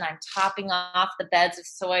transition. I'm topping off the beds of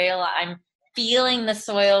soil. I'm feeling the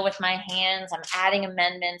soil with my hands. I'm adding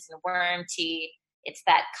amendments and worm tea. It's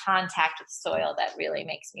that contact with soil that really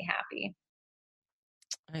makes me happy.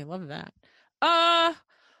 I love that.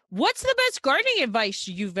 What's the best gardening advice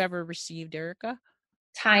you've ever received, Erica?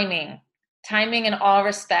 Timing in all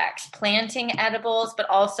respects. Planting edibles, but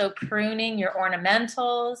also pruning your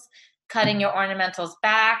ornamentals, cutting your ornamentals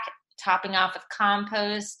back, topping off with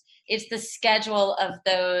compost. It's the schedule of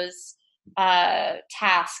those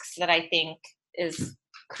tasks that I think is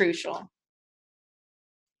crucial.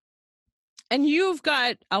 And you've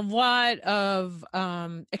got a lot of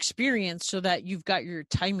experience so that you've got your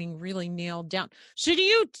timing really nailed down. So do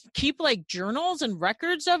you keep like journals and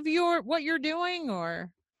records of what you're doing, or?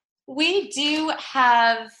 We do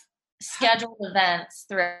have scheduled events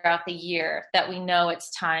throughout the year that we know it's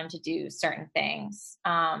time to do certain things.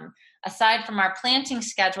 Aside from our planting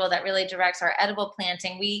schedule that really directs our edible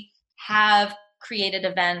planting, we have created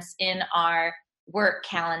events in our work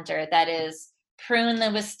calendar that is prune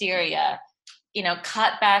the wisteria,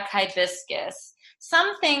 cut back hibiscus.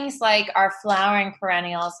 Some things like our flowering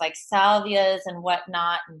perennials like salvias and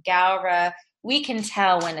whatnot and gaura, we can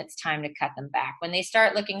tell when it's time to cut them back. When they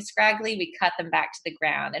start looking scraggly, we cut them back to the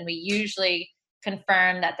ground, and we usually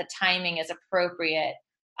confirm that the timing is appropriate.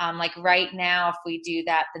 Like right now, if we do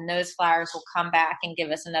that, then those flowers will come back and give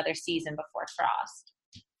us another season before frost.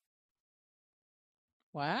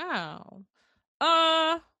 Wow.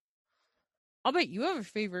 I'll bet you have a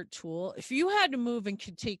favorite tool. If you had to move and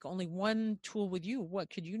could take only one tool with you, what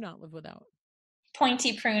could you not live without?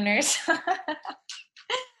 Pointy pruners.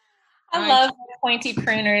 I love pointy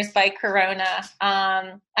pruners by Corona.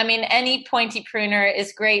 Any pointy pruner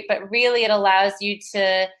is great, but really it allows you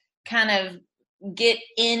to kind of get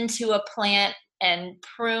into a plant and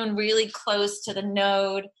prune really close to the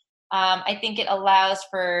node. I think it allows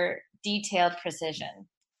for detailed precision.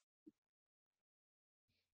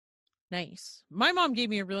 Nice. My mom gave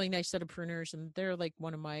me a really nice set of pruners, and they're like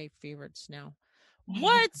one of my favorites now.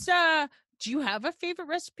 Do you have a favorite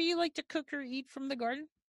recipe you like to cook or eat from the garden?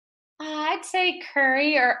 I'd say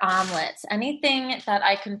curry or omelets. Anything that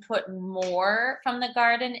I can put more from the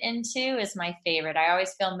garden into is my favorite. I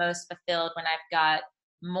always feel most fulfilled when I've got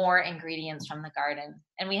more ingredients from the garden.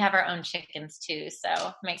 And we have our own chickens too, so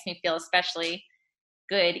it makes me feel especially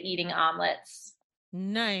good eating omelets.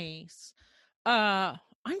 Nice.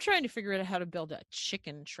 I'm trying to figure out how to build a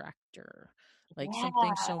chicken tractor. Like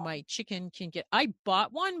something so my chicken can get. I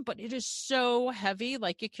bought one, but it is so heavy.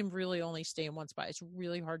 Like it can really only stay in one spot. It's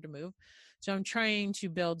really hard to move. So I'm trying to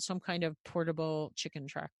build some kind of portable chicken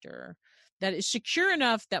tractor that is secure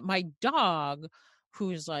enough that my dog,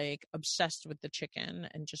 who's like obsessed with the chicken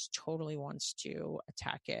and just totally wants to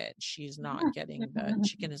attack it, she's not getting the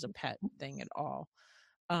chicken as a pet thing at all.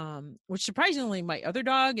 Which surprisingly, my other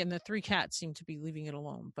dog and the 3 cats seem to be leaving it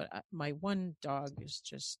alone. But my one dog is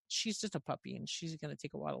she's just a puppy and she's going to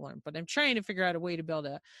take a while to learn. But I'm trying to figure out a way to build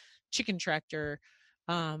a chicken tractor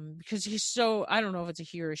because he's so, I don't know if it's a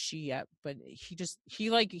he or a she yet, but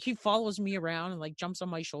he follows me around and like jumps on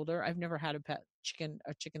my shoulder. I've never had a chicken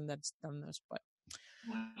that's done this, but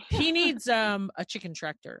he needs a chicken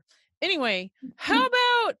tractor. Anyway, how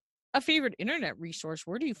about a favorite internet resource?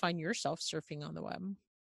 Where do you find yourself surfing on the web?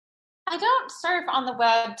 I don't surf on the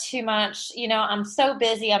web too much. I'm so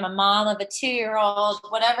busy. I'm a mom of a 2-year-old.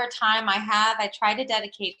 Whatever time I have, I try to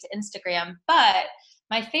dedicate to Instagram. But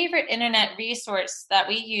my favorite internet resource that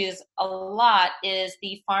we use a lot is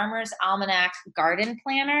the Farmer's Almanac Garden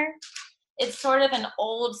Planner. It's sort of an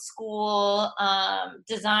old school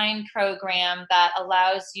design program that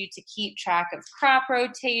allows you to keep track of crop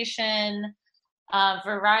rotation,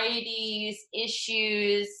 varieties,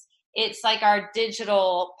 issues. It's like our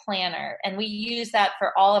digital planner, and we use that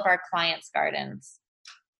for all of our clients' gardens.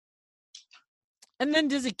 And then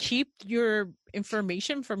does it keep your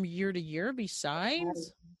information from year to year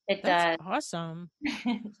besides? That's awesome.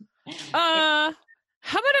 How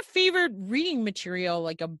about a favorite reading material,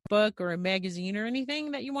 like a book or a magazine or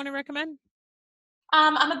anything that you want to recommend?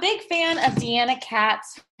 I'm a big fan of Deanna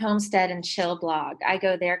Katz's Homestead and Chill blog. I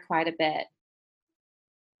go there quite a bit.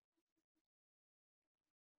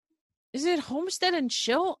 Is it Homestead and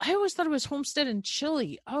Chill? I always thought it was Homestead and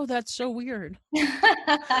Chili. Oh, that's so weird.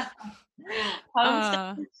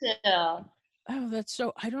 Homestead and Chill. Oh, that's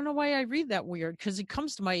so, I don't know why I read that weird because it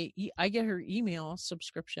comes to I get her email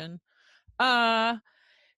subscription.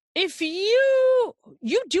 If you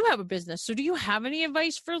do have a business, so do you have any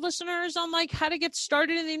advice for listeners on like how to get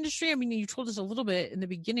started in the industry? I mean, you told us a little bit in the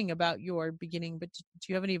beginning about your beginning, but do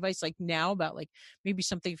you have any advice like now about like maybe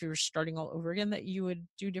something if you were starting all over again that you would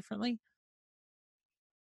do differently?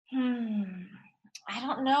 I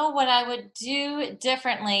don't know what I would do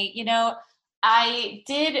differently. I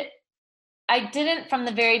didn't from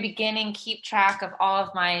the very beginning keep track of all of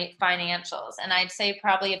my financials, and I'd say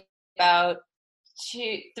probably about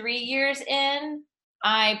 2-3 years in,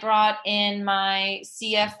 I brought in my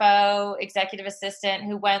CFO, executive assistant,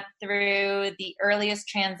 who went through the earliest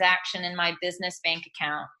transaction in my business bank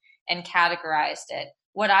account and categorized it.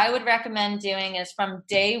 What I would recommend doing is from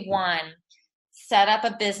day one, set up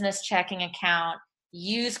a business checking account,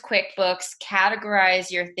 use QuickBooks,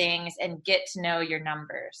 categorize your things, and get to know your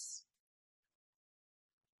numbers.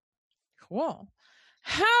 Cool.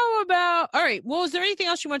 How about, all right, well, is there anything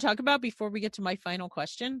else you want to talk about before we get to my final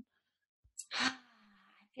question? I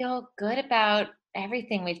feel good about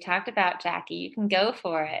everything we've talked about, Jackie. You can go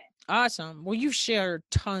for it. Awesome. Well, you've shared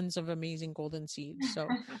tons of amazing golden seeds. So,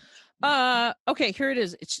 okay, here it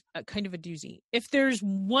is. It's kind of a doozy. If there's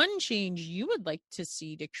one change you would like to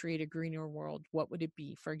see to create a greener world, what would it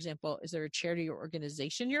be? For example, is there a charity or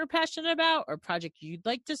organization you're passionate about or project you'd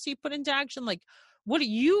like to see put into action? Like, what do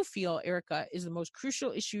you feel, Erica, is the most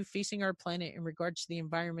crucial issue facing our planet in regards to the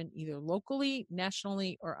environment, either locally,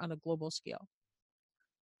 nationally, or on a global scale?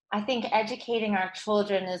 I think educating our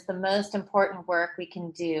children is the most important work we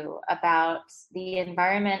can do about the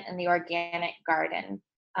environment and the organic garden.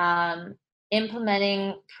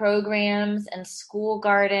 Implementing programs and school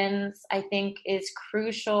gardens, I think, is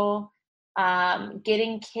crucial.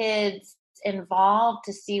 Getting kids involved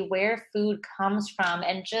to see where food comes from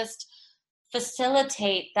and just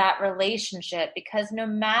facilitate that relationship, because no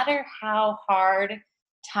matter how hard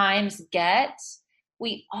times get,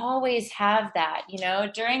 we always have that.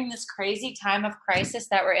 During this crazy time of crisis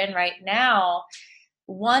that we're in right now,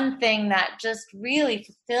 one thing that just really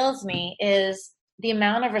fulfills me is the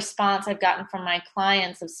amount of response I've gotten from my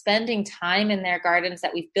clients of spending time in their gardens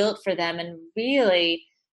that we've built for them and really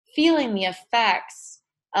feeling the effects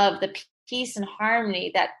of the peace and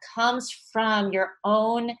harmony that comes from your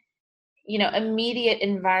own immediate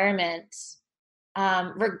environment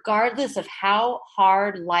regardless of how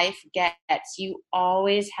hard life gets, you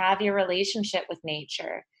always have your relationship with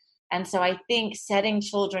nature. And so I think setting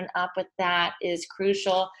children up with that is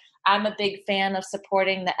crucial. I'm a big fan of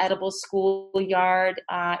supporting the Edible Schoolyard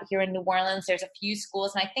here in New Orleans. There's a few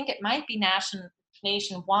schools, and I think it might be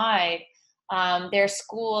nationwide. There are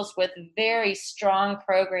schools with very strong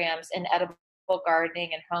programs in edible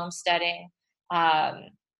gardening and homesteading. I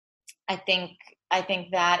think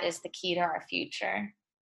that is the key to our future.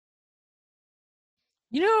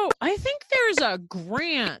 I think there's a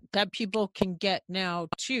grant that people can get now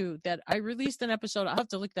too, that I released an episode. I'll have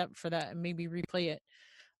to look for that and maybe replay it.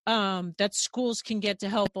 That schools can get to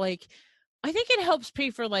help, like, I think it helps pay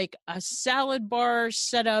for like a salad bar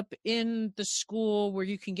set up in the school where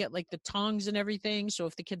you can get like the tongs and everything. So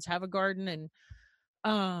if the kids have a garden, and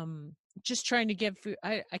just trying to get food.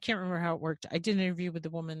 I can't remember how it worked. I did an interview with the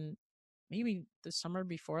woman maybe the summer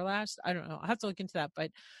before last. I don't know. I'll have to look into that,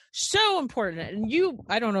 but so important. And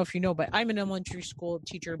I don't know if you know, but I'm an elementary school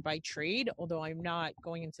teacher by trade, although I'm not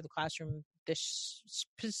going into the classroom this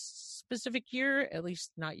specific year, at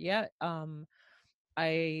least not yet.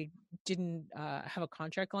 I didn't have a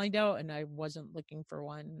contract lined out, and I wasn't looking for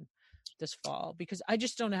one this fall because I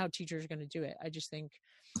just don't know how teachers are going to do it. I just think,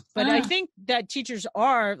 but I think that teachers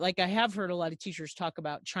are, like, I have heard a lot of teachers talk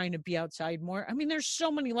about trying to be outside more. I mean, there's so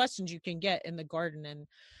many lessons you can get in the garden, and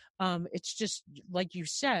it's just like you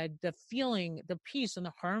said, the feeling, the peace and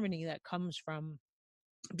the harmony that comes from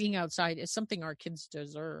being outside is something our kids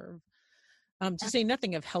deserve, to say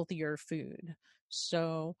nothing of healthier food.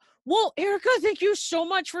 So, well, Erica, thank you so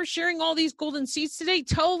much for sharing all these golden seeds today.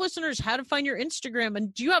 Tell listeners how to find your Instagram.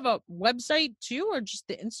 And do you have a website too, or just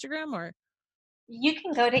the Instagram? Or you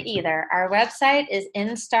can go to either. Our website is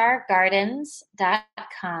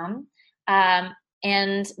instargardens.com.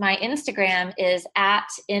 And my Instagram is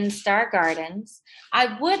 @instargardens.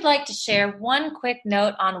 I would like to share one quick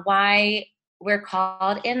note on why we're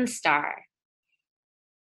called Instar.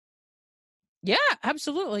 Yeah,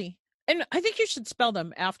 absolutely. And I think you should spell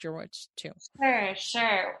them afterwards too.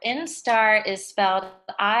 Sure. Instar is spelled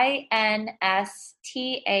INSTAR.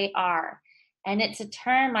 And it's a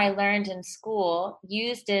term I learned in school,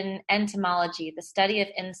 used in entomology, the study of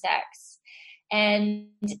insects. And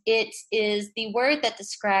it is the word that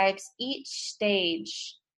describes each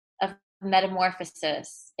stage of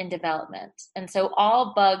metamorphosis in development. And so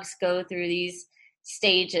all bugs go through these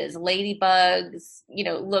stages. Ladybugs,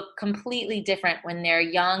 look completely different when they're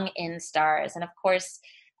young instars. And of course,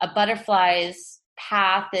 a butterfly's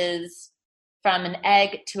path is from an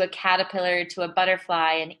egg to a caterpillar to a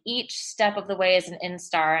butterfly, and each step of the way is an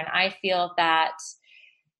instar. And I feel that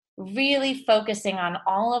really focusing on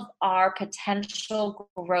all of our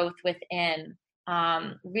potential growth within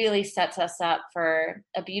really sets us up for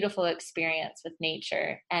a beautiful experience with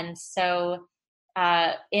nature. And so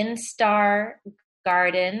Instar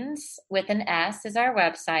Gardens with an S is our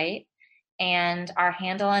website, and our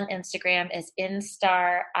handle on Instagram is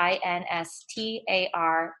Instar,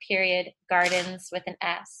 INSTAR, Gardens with an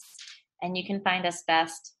S. And you can find us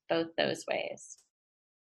best both those ways.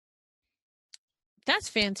 That's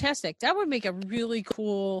fantastic. That would make a really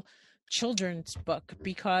cool children's book,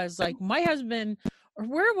 because like my husband, or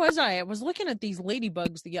where was I was looking at these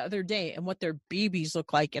ladybugs the other day and what their babies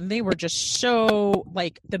look like, and they were just so,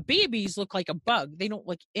 like, the babies look like a bug. They don't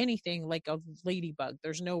look anything like a ladybug.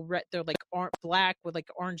 There's no red. They're like black with like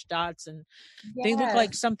orange dots, and they look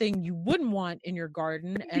like something you wouldn't want in your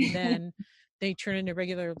garden, and then they turn into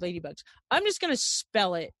regular ladybugs. I'm just going to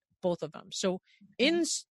spell it, both of them. So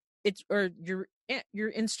or your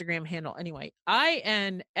Instagram handle anyway,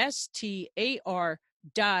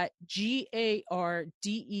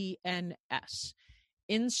 INSTAR.GARDENS,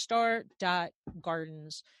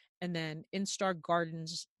 instar.gardens, and then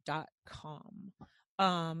instargardens.com.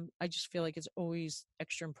 I just feel like it's always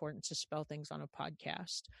extra important to spell things on a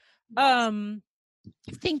podcast.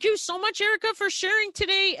 Thank you so much, Erica, for sharing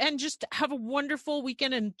today, and just have a wonderful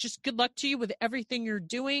weekend, and just good luck to you with everything you're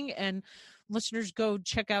doing, and listeners, go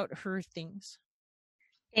check out her things.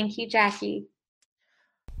 Thank you, Jackie.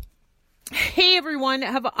 Hey everyone,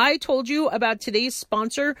 have I told you about today's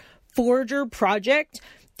sponsor, Forager Project?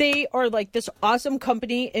 They are like this awesome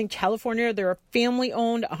company in California. They're a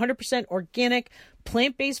family-owned, 100% organic,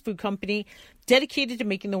 plant-based food company dedicated to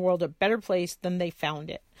making the world a better place than they found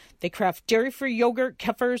it. They craft dairy-free yogurt,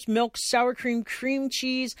 kefirs, milk, sour cream, cream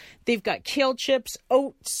cheese. They've got kale chips,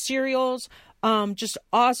 oat cereals, just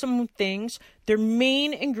awesome things. Their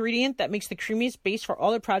main ingredient that makes the creamiest base for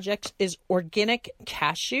all their projects is organic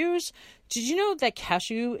cashews. Did you know that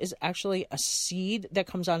cashew is actually a seed that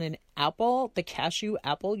comes on an apple? The cashew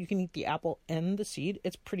apple, you can eat the apple and the seed.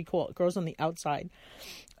 It's pretty cool. It grows on the outside.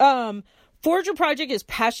 Forager Project is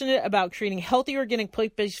passionate about creating healthy, organic,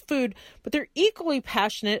 plant-based food, but they're equally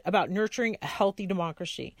passionate about nurturing a healthy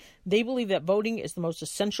democracy. They believe that voting is the most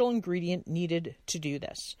essential ingredient needed to do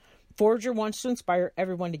this. Forager wants to inspire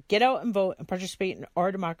everyone to get out and vote and participate in our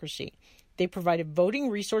democracy. They provided voting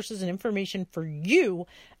resources and information for you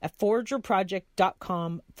at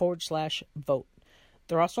foragerproject.com/vote.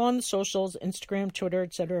 They're also on the socials, Instagram, Twitter,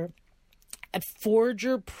 etc. at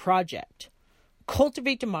Forager Project.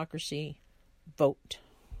 Cultivate democracy. Vote.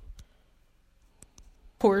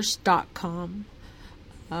 Course.com.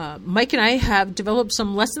 Mike and I have developed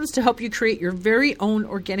some lessons to help you create your very own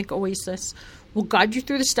organic oasis. We'll guide you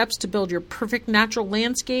through the steps to build your perfect natural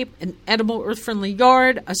landscape, an edible earth-friendly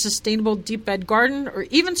yard, a sustainable deep bed garden, or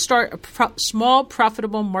even start a small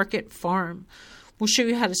profitable market farm. We'll show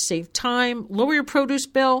you how to save time, lower your produce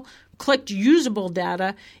bill, collect usable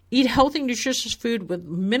data, eat healthy, nutritious food with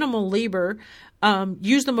minimal labor,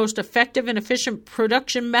 use the most effective and efficient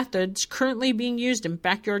production methods currently being used in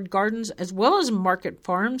backyard gardens as well as market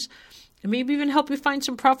farms, and maybe even help you find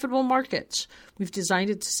some profitable markets. We've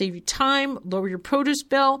designed it to save you time, lower your produce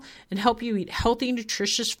bill, and help you eat healthy,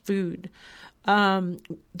 nutritious food.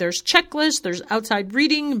 There's checklists, there's outside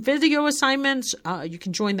reading, video assignments. You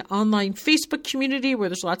can join the online Facebook community where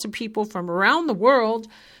there's lots of people from around the world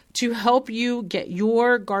to help you get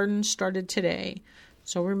your garden started today.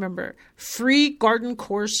 So remember,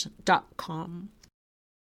 freegardencourse.com.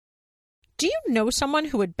 Do you know someone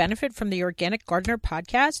who would benefit from the Organic Gardener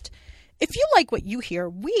podcast? If you like what you hear,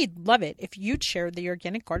 we'd love it if you'd share the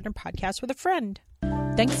Organic Gardener podcast with a friend.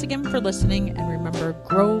 Thanks again for listening, and remember,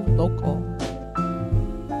 grow local.